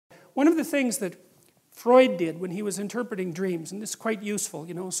one of the things that Freud did when he was interpreting dreams, and this is quite useful,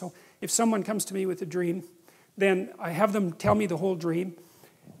 you know, so if someone comes to me with a dream, then I have them tell me the whole dream,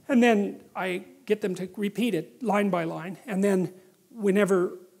 and then I get them to repeat it line by line, and then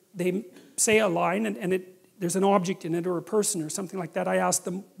whenever they say a line and there's an object in it or a person or something like that, I ask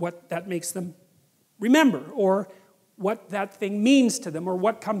them what that makes them remember, or what that thing means to them, or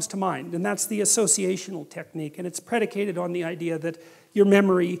what comes to mind. And that's the associational technique, and it's predicated on the idea that your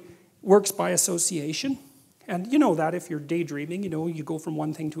memory works by association. And you know that if you're daydreaming, you know, you go from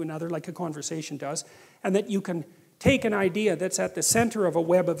one thing to another like a conversation does, and that you can take an idea that's at the center of a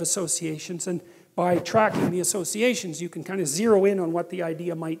web of associations, and by tracking the associations, you can kind of zero in on what the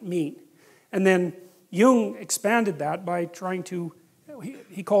idea might mean. And then Jung expanded that by trying to,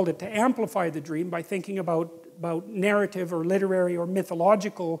 he called it to amplify the dream by thinking about narrative or literary or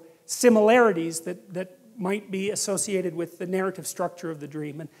mythological similarities that might be associated with the narrative structure of the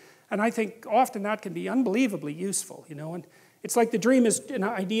dream. And I think often that can be unbelievably useful, you know. And it's like the dream is an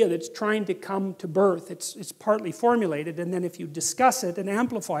idea that's trying to come to birth. It's partly formulated, and then if you discuss it and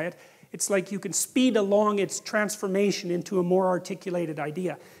amplify it, it's like you can speed along its transformation into a more articulated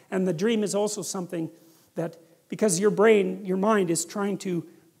idea. And the dream is also something that, because your brain, your mind is trying to,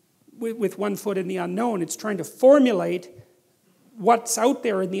 with one foot in the unknown, it's trying to formulate what's out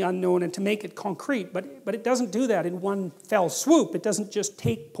there in the unknown and to make it concrete. But it doesn't do that in one fell swoop. It doesn't just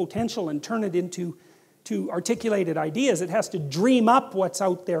take potential and turn it into articulated ideas. It has to dream up what's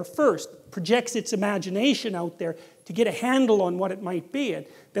out there first, projects its imagination out there to get a handle on what it might be. And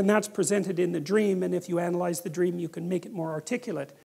then that's presented in the dream, and if you analyze the dream, you can make it more articulate.